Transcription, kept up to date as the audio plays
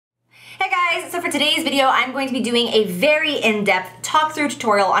So for today's video, I'm going to be doing a very in-depth talk-through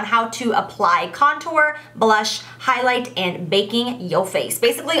tutorial on how to apply contour, blush, highlight, and baking your face.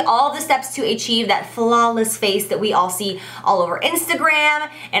 Basically, all the steps to achieve that flawless face that we all see all over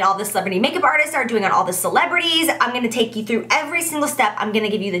Instagram and all the celebrity makeup artists are doing on all the celebrities. I'm gonna take you through every single step. I'm gonna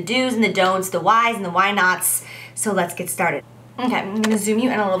give you the do's and the don'ts, the whys and the why nots. So let's get started. Okay, I'm gonna zoom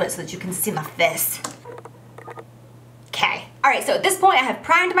you in a little bit so that you can see my face. Okay. Alright, so at this point I have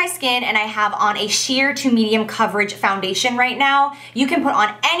primed my skin and I have on a sheer to medium coverage foundation right now. You can put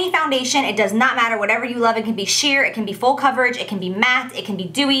on any foundation, it does not matter, whatever you love. It can be sheer, it can be full coverage, it can be matte, it can be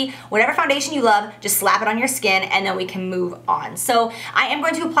dewy, whatever foundation you love, just slap it on your skin and then we can move on. So I am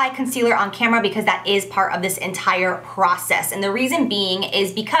going to apply concealer on camera because that is part of this entire process. And the reason being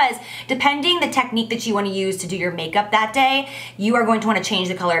is because depending the technique that you want to use to do your makeup that day, you are going to want to change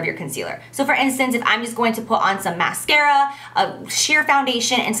the color of your concealer. So for instance, if I'm just going to put on some mascara, a sheer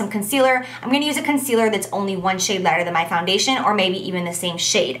foundation, and some concealer, I'm going to use a concealer that's only one shade lighter than my foundation, or maybe even the same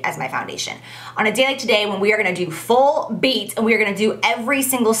shade as my foundation. On a day like today, when we are going to do full beat and we are going to do every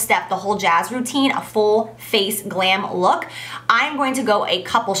single step, the whole jazz routine, a full face glam look, I'm going to go a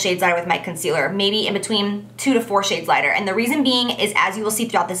couple shades lighter with my concealer, maybe in between 2 to 4 shades lighter. And the reason being is, as you will see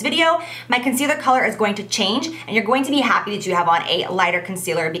throughout this video, my concealer color is going to change and you're going to be happy that you have on a lighter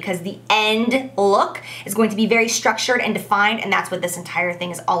concealer because the end look is going to be very structured and defined, and that's what this entire thing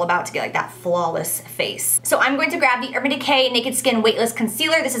is all about, to get like that flawless face. So I'm going to grab the Urban Decay Naked Skin Weightless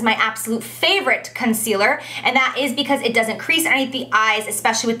Concealer. This is my absolute favorite concealer, and that is because it doesn't crease underneath the eyes,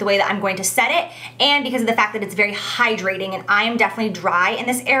 especially with the way that I'm going to set it, and because of the fact that it's very hydrating, and I am definitely dry in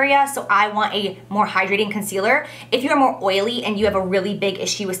this area, so I want a more hydrating concealer. If you are more oily and you have a really big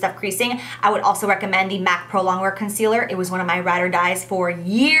issue with stuff creasing, I would also recommend the MAC Pro Longwear Concealer. It was one of my ride or dies for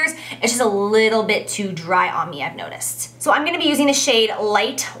years. It's just a little bit too dry on me, I've noticed. So I'm going to be using the shade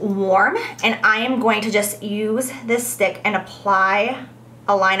Light Warm, and I am going to just use this stick and apply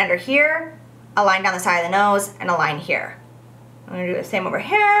a line under here, a line down the side of the nose, and a line here. I'm going to do the same over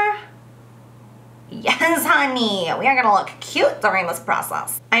here. Yes, honey, we are going to look cute during this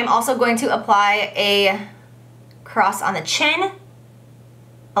process. I am also going to apply a cross on the chin,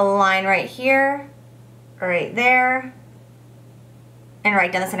 a line right here, right there, and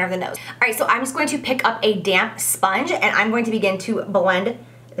right down the center of the nose. All right, so I'm just going to pick up a damp sponge and I'm going to begin to blend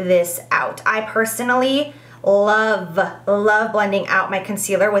this out. I personally love blending out my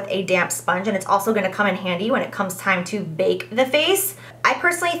concealer with a damp sponge, and it's also going to come in handy when it comes time to bake the face. I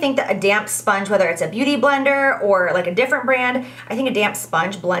personally think that a damp sponge, whether it's a beauty blender or like a different brand, I think a damp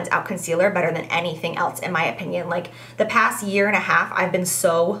sponge blends out concealer better than anything else, in my opinion. Like the past year and a half, I've been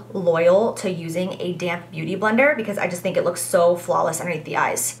so loyal to using a damp beauty blender because I just think it looks so flawless underneath the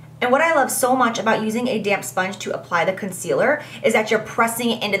eyes. And what I love so much about using a damp sponge to apply the concealer is that you're pressing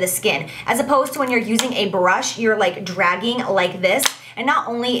it into the skin, as opposed to when you're using a brush, you're like dragging like this. And not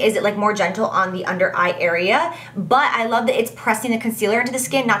only is it like more gentle on the under eye area, but I love that it's pressing the concealer into the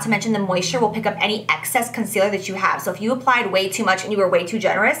skin, not to mention the moisture will pick up any excess concealer that you have. So if you applied way too much and you were way too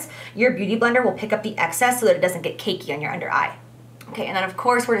generous, your beauty blender will pick up the excess so that it doesn't get cakey on your under eye. Okay, and then of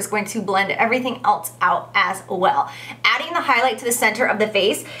course we're just going to blend everything else out as well. Adding the highlight to the center of the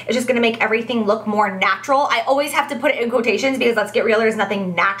face is just gonna make everything look more natural. I always have to put it in quotations because let's get real, there's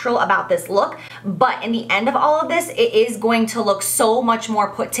nothing natural about this look. But in the end of all of this, it is going to look so much more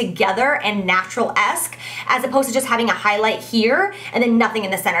put together and natural-esque, as opposed to just having a highlight here and then nothing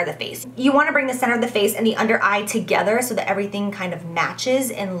in the center of the face. You wanna bring the center of the face and the under eye together so that everything kind of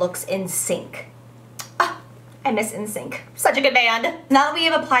matches and looks in sync. I miss NSYNC. Such a good band. Now that we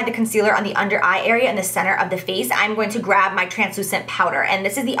have applied the concealer on the under eye area and the center of the face, I'm going to grab my translucent powder. And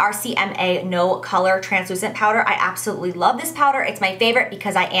this is the RCMA No Color Translucent Powder. I absolutely love this powder. It's my favorite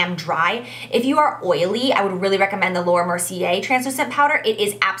because I am dry. If you are oily, I would really recommend the Laura Mercier Translucent Powder. It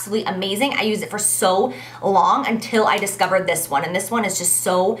is absolutely amazing. I used it for so long until I discovered this one. And this one is just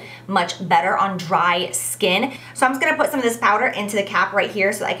so much better on dry skin. So I'm just gonna put some of this powder into the cap right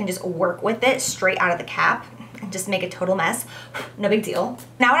here so that I can just work with it straight out of the cap and just make a total mess. No big deal.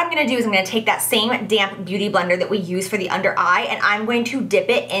 Now what I'm gonna do is I'm gonna take that same damp beauty blender that we use for the under eye, and I'm going to dip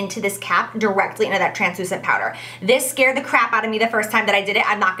it into this cap directly into that translucent powder. This scared the crap out of me the first time that I did it,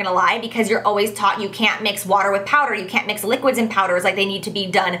 I'm not gonna lie, because you're always taught you can't mix water with powder, you can't mix liquids and powders, like they need to be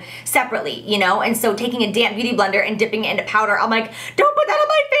done separately, you know? And so taking a damp beauty blender and dipping it into powder, I'm like, don't put that on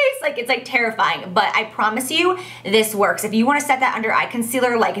my face! Like, it's like terrifying, but I promise you, this works. If you wanna set that under eye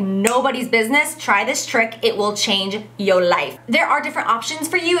concealer like nobody's business, try this trick, it will will change your life. There are different options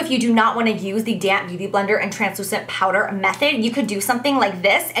for you if you do not want to use the damp beauty blender and translucent powder method. You could do something like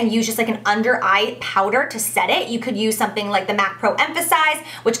this and use just like an under eye powder to set it. You could use something like the MAC Pro Emphasize,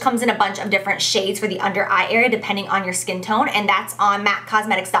 which comes in a bunch of different shades for the under eye area depending on your skin tone, and that's on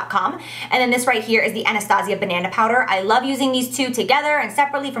MACcosmetics.com. And then this right here is the Anastasia Banana Powder. I love using these two together and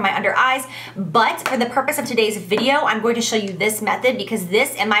separately for my under eyes, but for the purpose of today's video, I'm going to show you this method because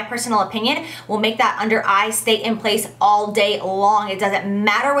this, in my personal opinion, will make that under eye stay in place all day long. It doesn't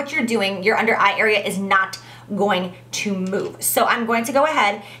matter what you're doing, your under eye area is not going to move. So I'm going to go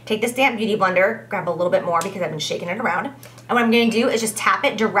ahead, take this damp beauty blender, grab a little bit more because I've been shaking it around, and what I'm going to do is just tap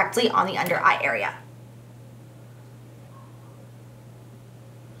it directly on the under eye area.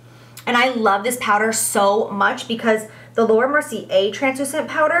 And I love this powder so much because the Laura Mercier A translucent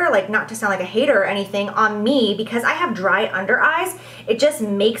powder, like not to sound like a hater or anything, on me, because I have dry under eyes, it just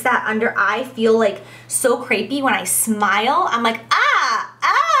makes that under eye feel like so crepey when I smile. I'm like,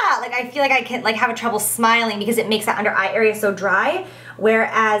 like I feel like I can like have trouble smiling because it makes that under eye area so dry.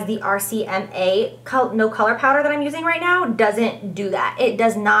 Whereas the RCMA no color powder that I'm using right now doesn't do that. It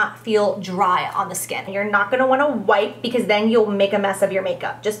does not feel dry on the skin. You're not gonna wanna wipe because then you'll make a mess of your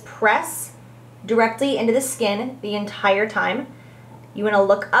makeup. Just press directly into the skin the entire time. You wanna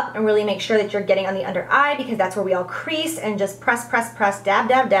look up and really make sure that you're getting on the under eye because that's where we all crease, and just press, press, press, dab,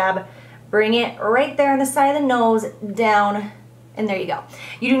 dab, dab. Bring it right there on the side of the nose, down, and there you go.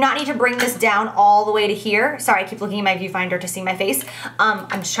 You do not need to bring this down all the way to here. Sorry, I keep looking at my viewfinder to see my face. I'm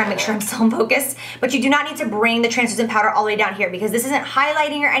just trying to make sure I'm still in focus. But you do not need to bring the translucent powder all the way down here because this isn't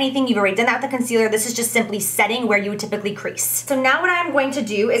highlighting or anything. You've already done that with the concealer. This is just simply setting where you would typically crease. So now what I'm going to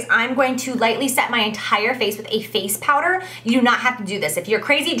do is I'm going to lightly set my entire face with a face powder. You do not have to do this. If you're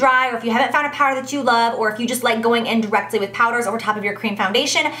crazy dry, or if you haven't found a powder that you love, or if you just like going in directly with powders over top of your cream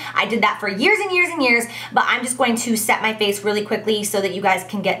foundation, I did that for years and years and years, but I'm just going to set my face really quickly so that you guys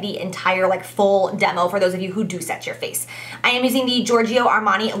can get the entire like full demo for those of you who do set your face. I am using the Giorgio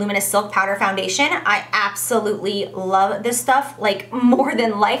Armani Luminous Silk Powder Foundation. I absolutely love this stuff like more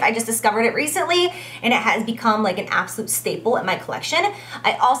than life. I just discovered it recently and it has become like an absolute staple in my collection.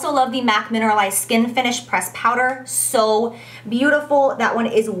 I also love the MAC Mineralized Skin Finish Press Powder. So beautiful. That one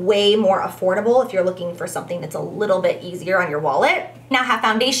is way more affordable if you're looking for something that's a little bit easier on your wallet. Now have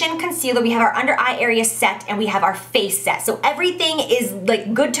foundation, concealer, we have our under eye area set, and we have our face set. So everything is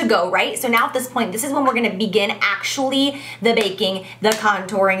like good to go, right? So now at this point, this is when we're gonna begin actually the baking, the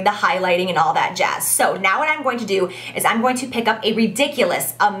contouring, the highlighting, and all that jazz. So now what I'm going to do is I'm going to pick up a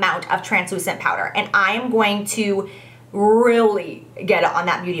ridiculous amount of translucent powder, and I am going to really get it on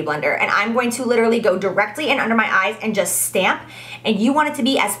that beauty blender, and I'm going to literally go directly in under my eyes and just stamp, and you want it to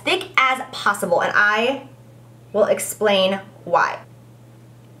be as thick as possible, and I will explain why.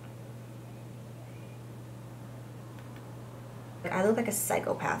 I look like a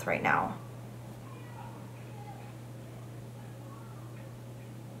psychopath right now.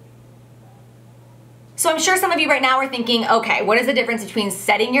 So I'm sure some of you right now are thinking, okay, what is the difference between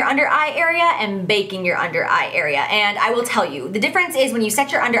setting your under eye area and baking your under eye area? And I will tell you, the difference is when you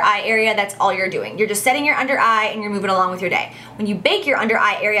set your under eye area, that's all you're doing. You're just setting your under eye and you're moving along with your day. When you bake your under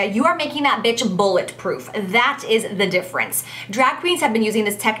eye area, you are making that bitch bulletproof. That is the difference. Drag queens have been using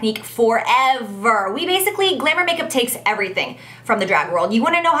this technique forever. Glamour makeup takes everything from the drag world. You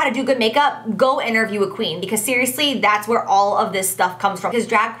wanna know how to do good makeup? Go interview a queen, because seriously, that's where all of this stuff comes from. Because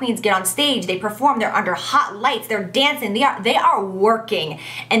drag queens get on stage, they perform, they're under hot lights, they're dancing, they are working,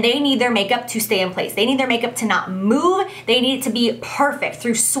 and they need their makeup to stay in place. They need their makeup to not move. They need it to be perfect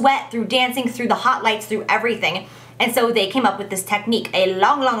through sweat, through dancing, through the hot lights, through everything. And so they came up with this technique a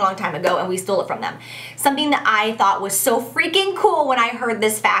long, long, long time ago, and we stole it from them. Something that I thought was so freaking cool when I heard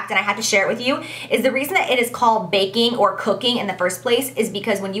this fact, and I had to share it with you, is the reason that it is called baking or cooking in the first place is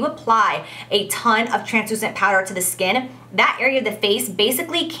because when you apply a ton of translucent powder to the skin, that area of the face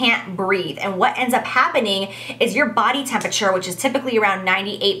basically can't breathe. And what ends up happening is your body temperature, which is typically around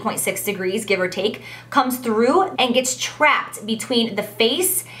 98.6 degrees, give or take, comes through and gets trapped between the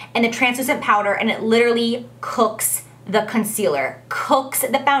face and the translucent powder, and it literally cooks the concealer, cooks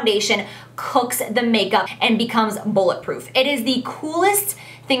the foundation, cooks the makeup, and becomes bulletproof. It is the coolest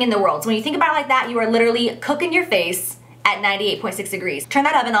thing in the world. So when you think about it like that, you are literally cooking your face at 98.6 degrees. Turn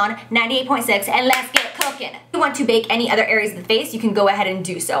that oven on, 98.6, and let's get cooking. If you want to bake any other areas of the face, you can go ahead and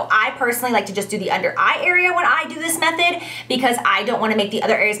do so. I personally like to just do the under eye area when I do this method because I don't want to make the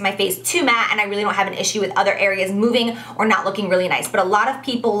other areas of my face too matte, and I really don't have an issue with other areas moving or not looking really nice. But a lot of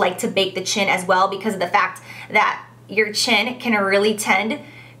people like to bake the chin as well because of the fact that your chin can really tend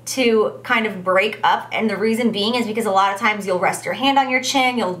to kind of break up, and the reason being is because a lot of times you'll rest your hand on your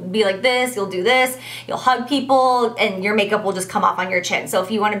chin, you'll be like this, you'll do this, you'll hug people, and your makeup will just come off on your chin. So if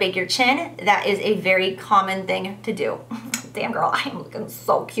you want to bake your chin, that is a very common thing to do. Damn girl, I am looking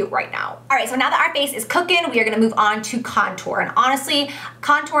so cute right now. All right, so now that our face is cooking, we are gonna move on to contour. And honestly,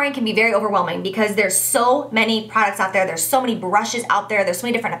 contouring can be very overwhelming because there's so many products out there, there's so many brushes out there, there's so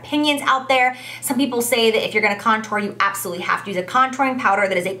many different opinions out there. Some people say that if you're gonna contour, you absolutely have to use a contouring powder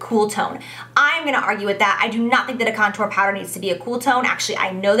that is a cool tone. I'm gonna argue with that. I do not think that a contour powder needs to be a cool tone. Actually,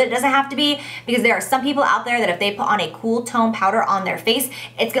 I know that it doesn't have to be, because there are some people out there that if they put on a cool tone powder on their face,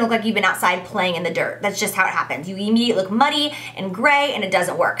 it's gonna look like you've been outside playing in the dirt. That's just how it happens. You immediately look muddy and gray, and it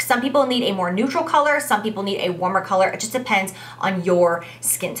doesn't work. Some people need a more neutral color, some people need a warmer color. It just depends on your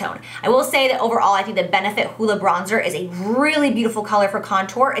skin tone. I will say that overall, I think the Benefit Hoola Bronzer is a really beautiful color for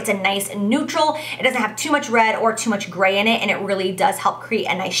contour. It's a nice neutral. It doesn't have too much red or too much gray in it, and it really does help create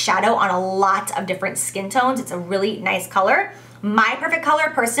a nice shadow on a lot of different skin tones. It's a really nice color. My perfect color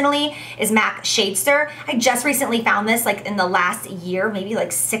personally is MAC Shadester. I just recently found this like in the last year, maybe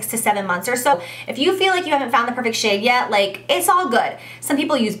like 6 to 7 months or so. If you feel like you haven't found the perfect shade yet, like it's all good. Some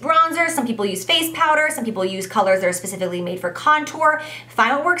people use bronzer, some people use face powder, some people use colors that are specifically made for contour.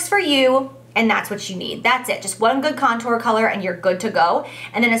 Find what works for you, and that's what you need. That's it. Just one good contour color and you're good to go.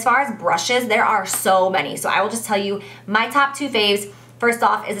 And then as far as brushes, there are so many. So I will just tell you my top 2 faves. First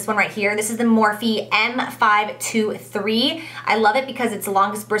off is this one right here. This is the Morphe M523. I love it because its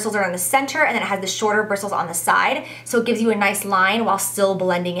longest bristles are in the center and then it has the shorter bristles on the side. So it gives you a nice line while still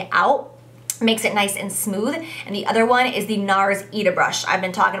blending it out. Makes it nice and smooth. And the other one is the NARS Ita brush. I've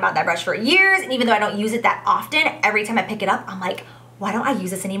been talking about that brush for years, and even though I don't use it that often, every time I pick it up, I'm like, why don't I use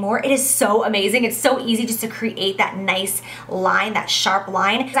this anymore? It is so amazing. It's so easy just to create that nice line, that sharp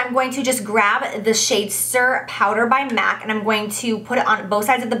line. I'm going to just grab the Shadester powder by MAC and I'm going to put it on both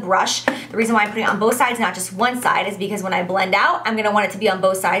sides of the brush. The reason why I'm putting it on both sides, not just one side, is because when I blend out, I'm gonna want it to be on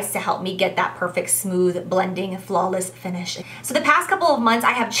both sides to help me get that perfect, smooth, blending, flawless finish. So the past couple of months,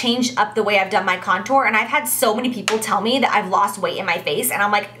 I have changed up the way I've done my contour, and I've had so many people tell me that I've lost weight in my face, and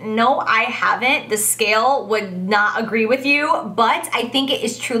I'm like, no, I haven't. The scale would not agree with you, but I think it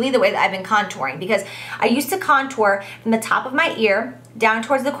is truly the way that I've been contouring, because I used to contour from the top of my ear down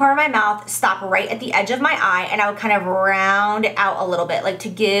towards the corner of my mouth, stop right at the edge of my eye, and I would kind of round it out a little bit, like to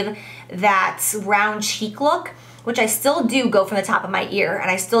give that round cheek look, which I still do go from the top of my ear,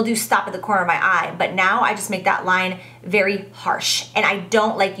 and I still do stop at the corner of my eye, but now I just make that line very harsh. And I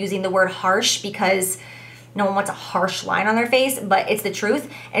don't like using the word harsh because no one wants a harsh line on their face, but it's the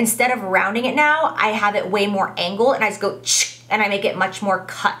truth. Instead of rounding it now, I have it way more angled, and I just go and I make it much more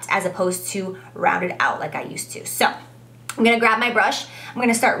cut as opposed to rounded out like I used to. So I'm gonna grab my brush. I'm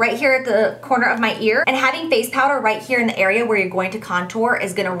gonna start right here at the corner of my ear, and having face powder right here in the area where you're going to contour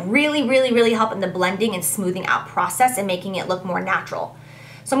is gonna really, really, really help in the blending and smoothing out process and making it look more natural.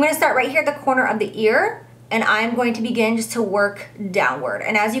 So I'm gonna start right here at the corner of the ear, and I'm going to begin just to work downward.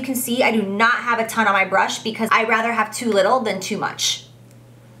 And as you can see, I do not have a ton on my brush because I'd rather have too little than too much.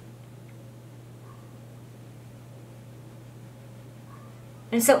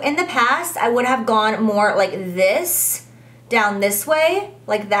 And so in the past, I would have gone more like this, down this way,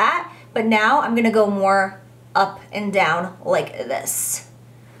 like that, but now I'm gonna go more up and down like this.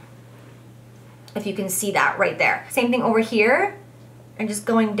 If you can see that right there. Same thing over here, and just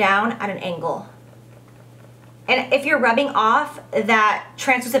going down at an angle. And if you're rubbing off that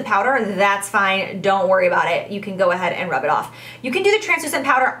translucent powder, that's fine. Don't worry about it. You can go ahead and rub it off. You can do the translucent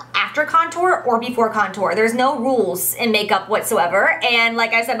powder after contour or before contour. There's no rules in makeup whatsoever. And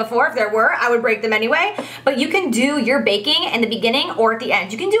like I said before, if there were, I would break them anyway. But you can do your baking in the beginning or at the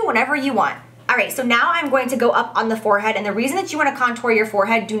end. You can do whatever you want. All right, so now I'm going to go up on the forehead, and the reason that you want to contour your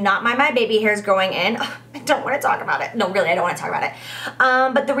forehead, do not mind my baby hairs growing in. Ugh, I don't want to talk about it. No, really, I don't want to talk about it.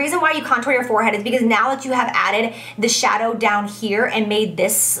 But the reason why you contour your forehead is because now that you have added the shadow down here and made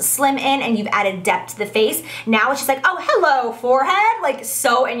this slim in, and you've added depth to the face, now it's just like, oh, hello, forehead, like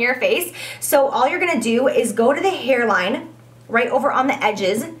so in your face. So all you're gonna do is go to the hairline, right over on the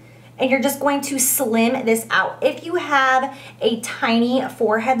edges, and you're just going to slim this out. If you have a tiny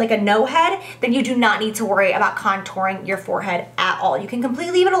forehead, like a no head, then you do not need to worry about contouring your forehead at all. You can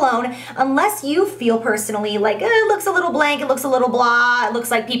completely leave it alone unless you feel personally like, it looks a little blank, it looks a little blah, it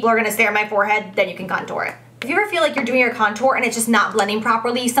looks like people are gonna stare at my forehead, then you can contour it. If you ever feel like you're doing your contour and it's just not blending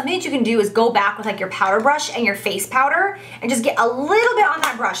properly, something that you can do is go back with like your powder brush and your face powder and just get a little bit on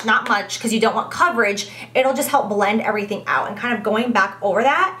that brush, not much because you don't want coverage. It'll just help blend everything out, and kind of going back over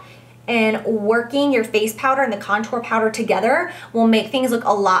that and working your face powder and the contour powder together will make things look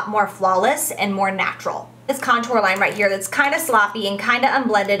a lot more flawless and more natural. This contour line right here that's kind of sloppy and kind of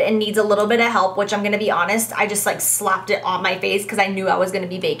unblended and needs a little bit of help, which I'm gonna be honest, I just like slapped it on my face because I knew I was gonna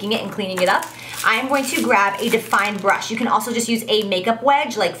be baking it and cleaning it up. I'm going to grab a defined brush. You can also just use a makeup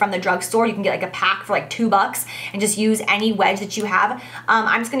wedge, like from the drugstore. You can get like a pack for like $2 and just use any wedge that you have.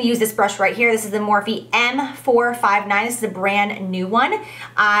 I'm just gonna use this brush right here. This is the Morphe M459. This is a brand new one.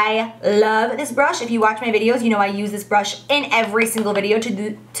 I love this brush. If you watch my videos, you know I use this brush in every single video to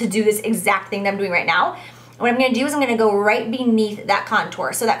do this exact thing that I'm doing right now. What I'm gonna do is I'm gonna go right beneath that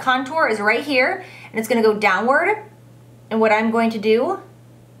contour. So that contour is right here, and it's gonna go downward. And what I'm going to do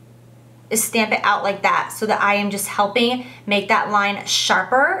is stamp it out like that so that I am just helping make that line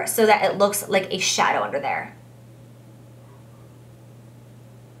sharper so that it looks like a shadow under there.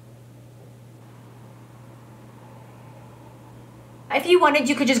 If you wanted,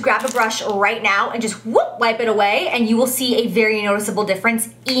 you could just grab a brush right now and just whoop, wipe it away, and you will see a very noticeable difference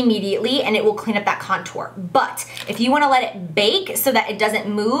immediately, and it will clean up that contour. But if you wanna let it bake so that it doesn't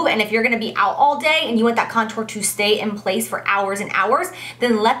move, and if you're gonna be out all day and you want that contour to stay in place for hours and hours,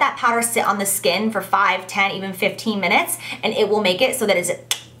 then let that powder sit on the skin for 5, 10, even 15 minutes, and it will make it so that it's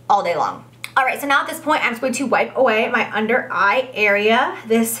all day long. All right, so now at this point, I'm just going to wipe away my under eye area,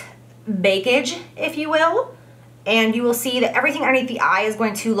 this bakage, if you will. And you will see that everything underneath the eye is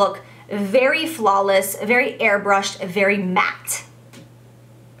going to look very flawless, very airbrushed, very matte.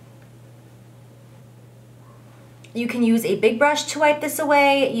 You can use a big brush to wipe this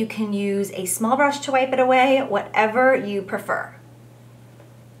away. You can use a small brush to wipe it away, whatever you prefer.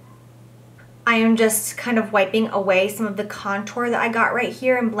 I am just kind of wiping away some of the contour that I got right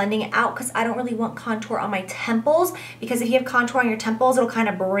here and blending it out because I don't really want contour on my temples, because if you have contour on your temples, it'll kind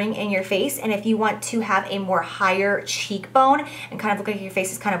of bring in your face. And if you want to have a more higher cheekbone and kind of look like your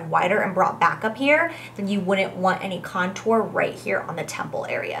face is kind of wider and brought back up here, then you wouldn't want any contour right here on the temple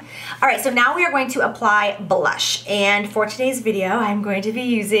area. All right, so now we are going to apply blush. And for today's video, I'm going to be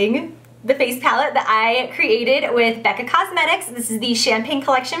using the face palette that I created with Becca Cosmetics. This is the Champagne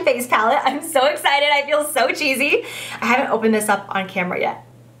Collection face palette. I'm so excited. I feel so cheesy. I haven't opened this up on camera yet.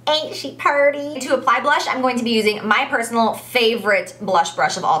 Ain't she purty? To apply blush, I'm going to be using my personal favorite blush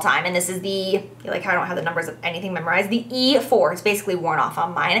brush of all time, and this is the, I feel like I don't have the numbers of anything memorized, the E4. It's basically worn off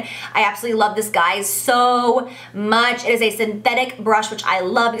on mine. I absolutely love this, guys, so much. It is a synthetic brush, which I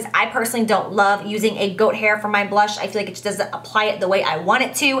love because I personally don't love using a goat hair for my blush. I feel like it just doesn't apply it the way I want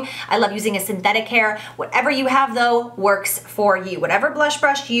it to. I love using a synthetic hair. Whatever you have, though, works for you. Whatever blush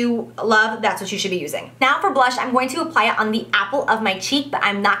brush you love, that's what you should be using. Now for blush, I'm going to apply it on the apple of my cheek, but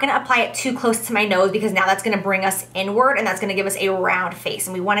I'm not gonna apply it too close to my nose because now that's gonna bring us inward and that's gonna give us a round face,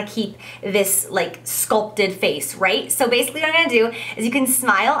 and we wanna keep this like sculpted face, right? So basically what I'm gonna do is you can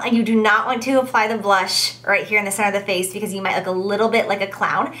smile, and you do not want to apply the blush right here in the center of the face because you might look a little bit like a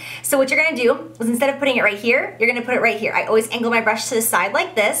clown. So what you're gonna do is instead of putting it right here, you're gonna put it right here. I always angle my brush to the side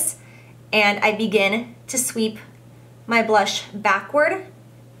like this, and I begin to sweep my blush backward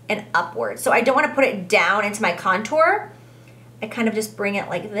and upward. So I don't wanna put it down into my contour. I kind of just bring it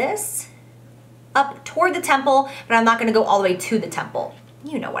like this, up toward the temple, but I'm not gonna go all the way to the temple.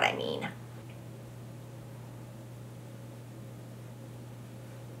 You know what I mean.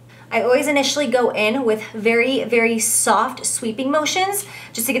 I always initially go in with very, very soft sweeping motions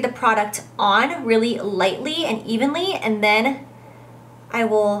just to get the product on really lightly and evenly, and then I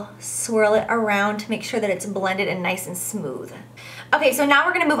will swirl it around to make sure that it's blended and nice and smooth. Okay, so now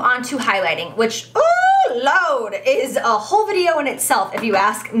we're gonna move on to highlighting, which, Lord, is a whole video in itself if you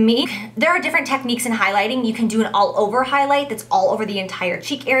ask me. There are different techniques in highlighting. You can do an all over highlight that's all over the entire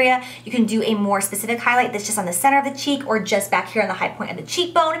cheek area. You can do a more specific highlight that's just on the center of the cheek or just back here on the high point of the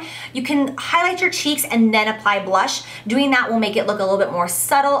cheekbone. You can highlight your cheeks and then apply blush. Doing that will make it look a little bit more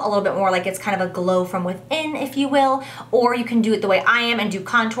subtle, a little bit more like it's kind of a glow from within, if you will. Or you can do it the way I am and do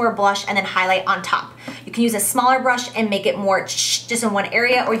contour, blush, and then highlight on top. You can use a smaller brush and make it more just in one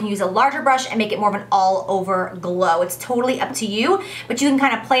area, or you can use a larger brush and make it more of an all over glow. It's totally up to you, but you can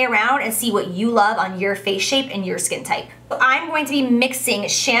kind of play around and see what you love on your face shape and your skin type. I'm going to be mixing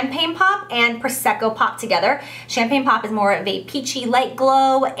Champagne Pop and Prosecco Pop together. Champagne Pop is more of a peachy light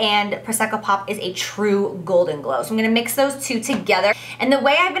glow, and Prosecco Pop is a true golden glow. So I'm gonna mix those two together. And the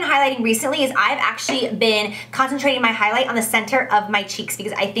way I've been highlighting recently is I've actually been concentrating my highlight on the center of my cheeks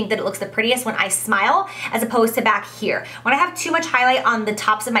because I think that it looks the prettiest when I smile as opposed to back here. When I have too much highlight on the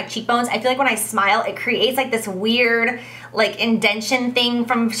tops of my cheekbones, I feel like when I smile, it creates like this weird like indentation thing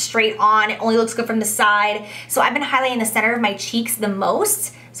from straight on. It only looks good from the side. So I've been highlighting the center of my cheeks the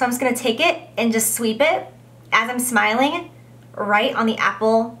most. So I'm just gonna take it and just sweep it as I'm smiling right on the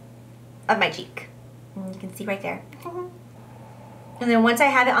apple of my cheek. And you can see right there. And then once I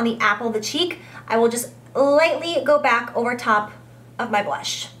have it on the apple of the cheek, I will just lightly go back over top of my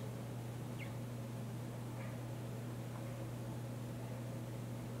blush.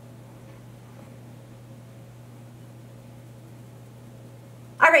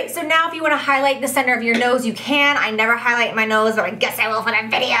 Alright, so now if you want to highlight the center of your nose, you can. I never highlight my nose, but I guess I will for that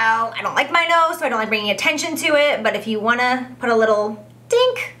video. I don't like my nose, so I don't like bringing attention to it, but if you want to put a little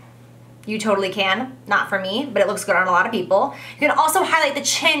dink, you totally can. Not for me, but it looks good on a lot of people. You can also highlight the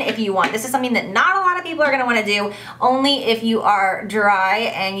chin if you want. This is something that not a lot of people are going to want to do. Only if you are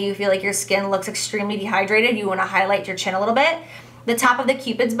dry and you feel like your skin looks extremely dehydrated, you want to highlight your chin a little bit. The top of the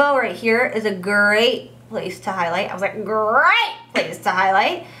Cupid's bow right here is a great place to highlight. I was like, great place to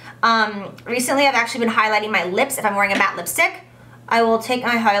highlight. Recently I've actually been highlighting my lips. If I'm wearing a matte lipstick, I will take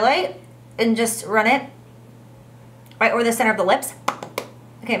my highlight and just run it right over the center of the lips.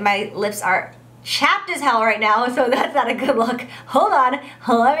 Okay, my lips are chapped as hell right now, so that's not a good look. Hold on,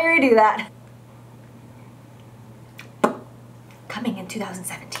 let me redo that. Coming in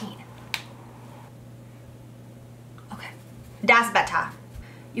 2017. Okay, das better.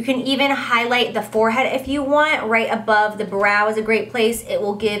 You can even highlight the forehead if you want. Right above the brow is a great place. It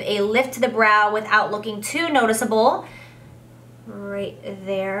will give a lift to the brow without looking too noticeable. Right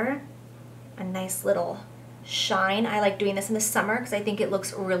there. A nice little shine. I like doing this in the summer because I think it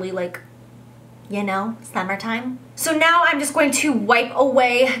looks really like, you know, summertime. So now I'm just going to wipe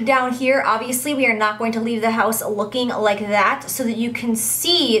away down here. Obviously, we are not going to leave the house looking like that, so that you can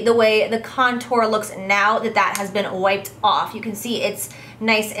see the way the contour looks now that that has been wiped off. You can see it's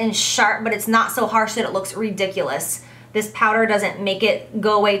nice and sharp, but it's not so harsh that it looks ridiculous. This powder doesn't make it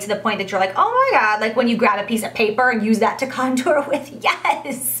go away to the point that you're like, oh my God, like when you grab a piece of paper and use that to contour with.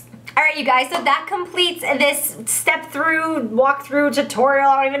 Yes. All right, you guys, so that completes this walkthrough tutorial.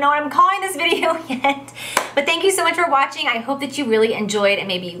 I don't even know what I'm calling this video yet. But thank you so much for watching. I hope that you really enjoyed and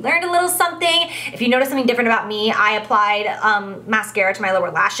maybe you learned a little something. If you noticed something different about me, I applied mascara to my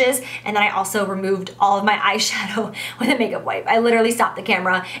lower lashes, and then I also removed all of my eyeshadow with a makeup wipe. I literally stopped the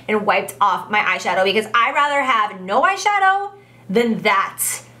camera and wiped off my eyeshadow because I'd rather have no eyeshadow than that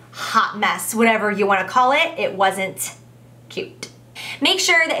hot mess, whatever you want to call it. It wasn't cute. Make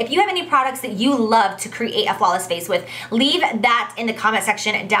sure that if you have any products that you love to create a flawless face with, leave that in the comment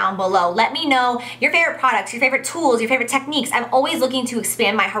section down below. Let me know your favorite products, your favorite tools, your favorite techniques. I'm always looking to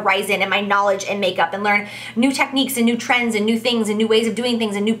expand my horizon and my knowledge in makeup and learn new techniques and new trends and new things and new ways of doing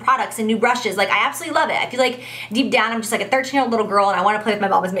things and new products and new brushes. Like, I absolutely love it. I feel like deep down I'm just like a 13-year-old little girl and I want to play with my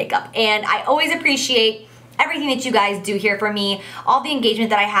mama's makeup. And I always appreciate everything that you guys do here for me, all the engagement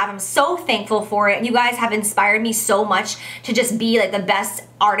that I have. I'm so thankful for it. You guys have inspired me so much to just be like the best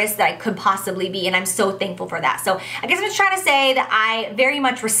artist that I could possibly be, and I'm so thankful for that. So I guess I'm just trying to say that I very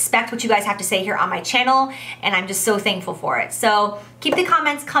much respect what you guys have to say here on my channel, and I'm just so thankful for it. So keep the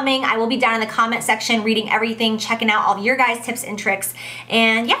comments coming. I will be down in the comment section reading everything, checking out all of your guys' tips and tricks.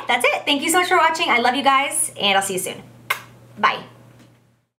 And yeah, that's it. Thank you so much for watching. I love you guys, and I'll see you soon. Bye.